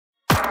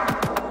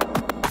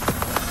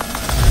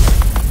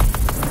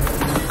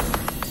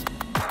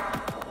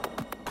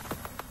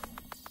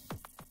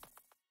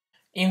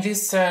In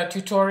this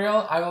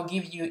tutorial, I will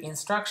give you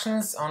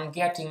instructions on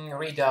getting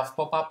rid of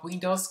pop-up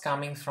windows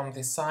coming from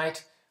the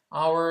site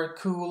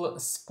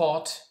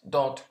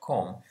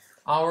ourcoolspot.com.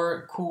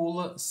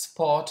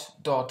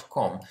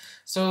 ourcoolspot.com.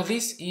 So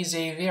this is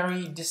a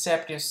very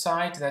deceptive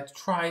site that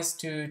tries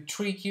to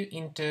trick you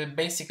into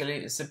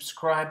basically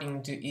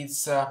subscribing to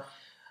its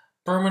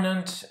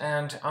permanent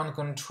and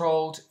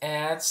uncontrolled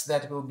ads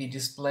that will be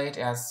displayed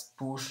as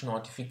push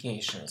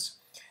notifications.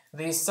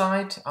 The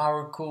site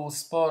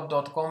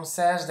ourcoolspot.com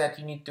says that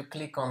you need to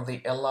click on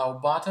the Allow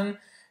button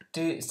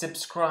to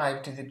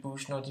subscribe to the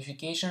push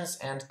notifications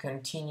and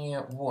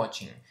continue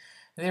watching.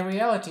 The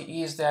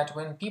reality is that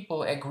when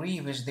people agree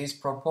with this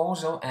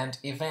proposal and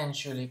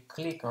eventually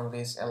click on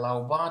this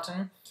Allow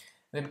button,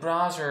 the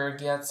browser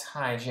gets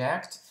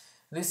hijacked.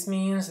 This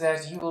means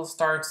that you will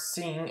start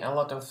seeing a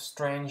lot of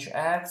strange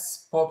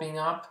ads popping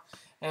up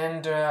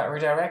and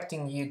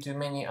redirecting you to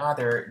many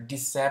other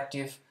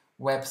deceptive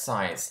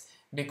websites.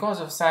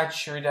 Because of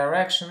such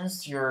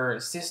redirections, your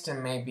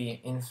system may be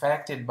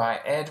infected by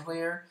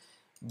adware,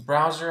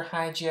 browser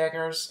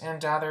hijackers,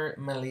 and other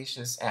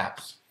malicious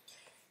apps.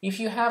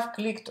 If you have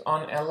clicked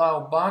on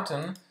Allow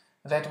button,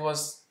 that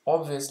was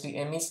obviously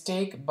a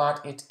mistake, but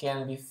it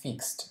can be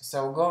fixed.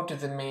 So go to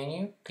the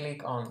menu,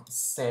 click on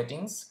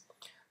Settings,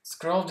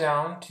 scroll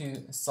down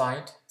to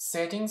Site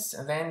Settings,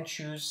 then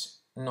choose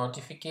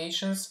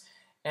Notifications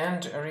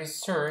and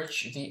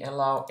research the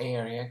Allow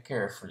area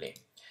carefully.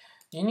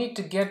 You need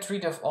to get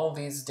rid of all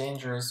these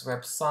dangerous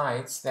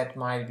websites that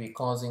might be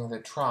causing the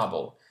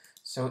trouble.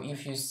 So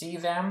if you see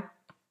them,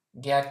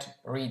 get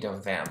rid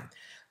of them.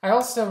 I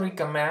also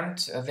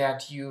recommend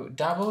that you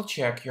double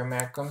check your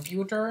Mac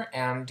computer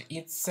and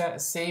its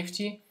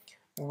safety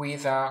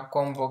with a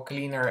Combo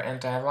Cleaner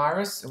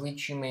antivirus,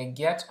 which you may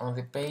get on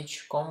the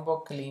page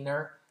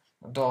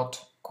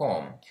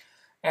combocleaner.com.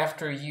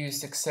 After you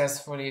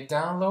successfully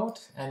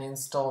download and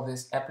install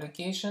this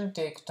application,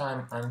 take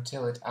time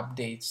until it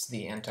updates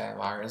the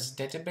antivirus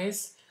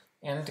database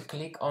and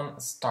click on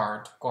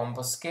Start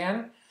Combo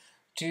Scan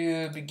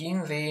to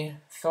begin the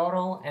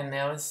thorough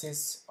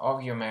analysis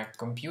of your Mac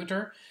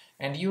computer,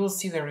 and you will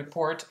see the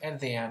report at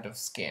the end of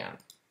scan.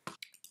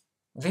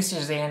 This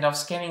is the end of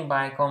scanning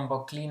by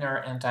Combo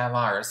Cleaner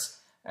Antivirus.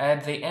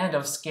 At the end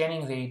of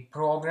scanning, the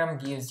program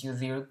gives you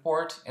the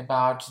report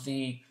about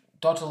the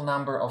total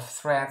number of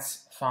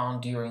threats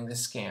found during the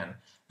scan.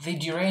 The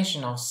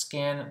duration of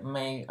scan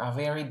may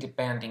vary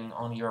depending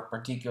on your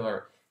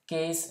particular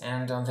case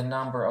and on the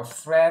number of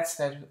threats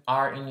that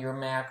are in your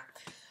Mac.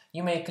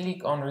 You may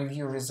click on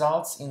Review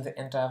Results in the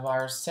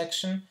Antivirus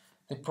section.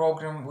 The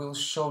program will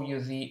show you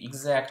the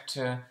exact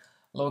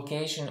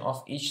location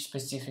of each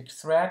specific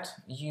threat.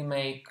 You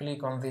may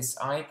click on this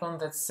icon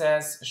that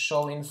says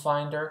Show in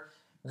Finder.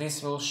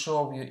 This will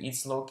show you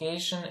its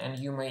location and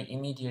you may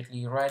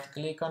immediately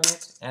right-click on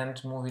it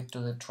and move it to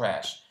the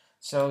trash.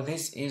 So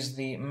this is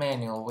the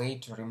manual way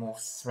to remove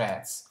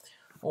threats.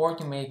 Or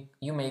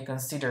you may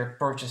consider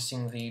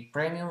purchasing the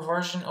premium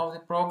version of the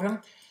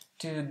program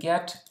to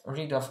get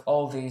rid of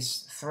all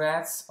these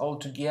threats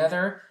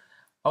altogether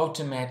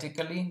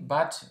automatically,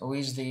 but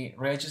with the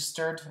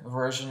registered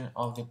version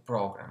of the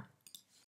program.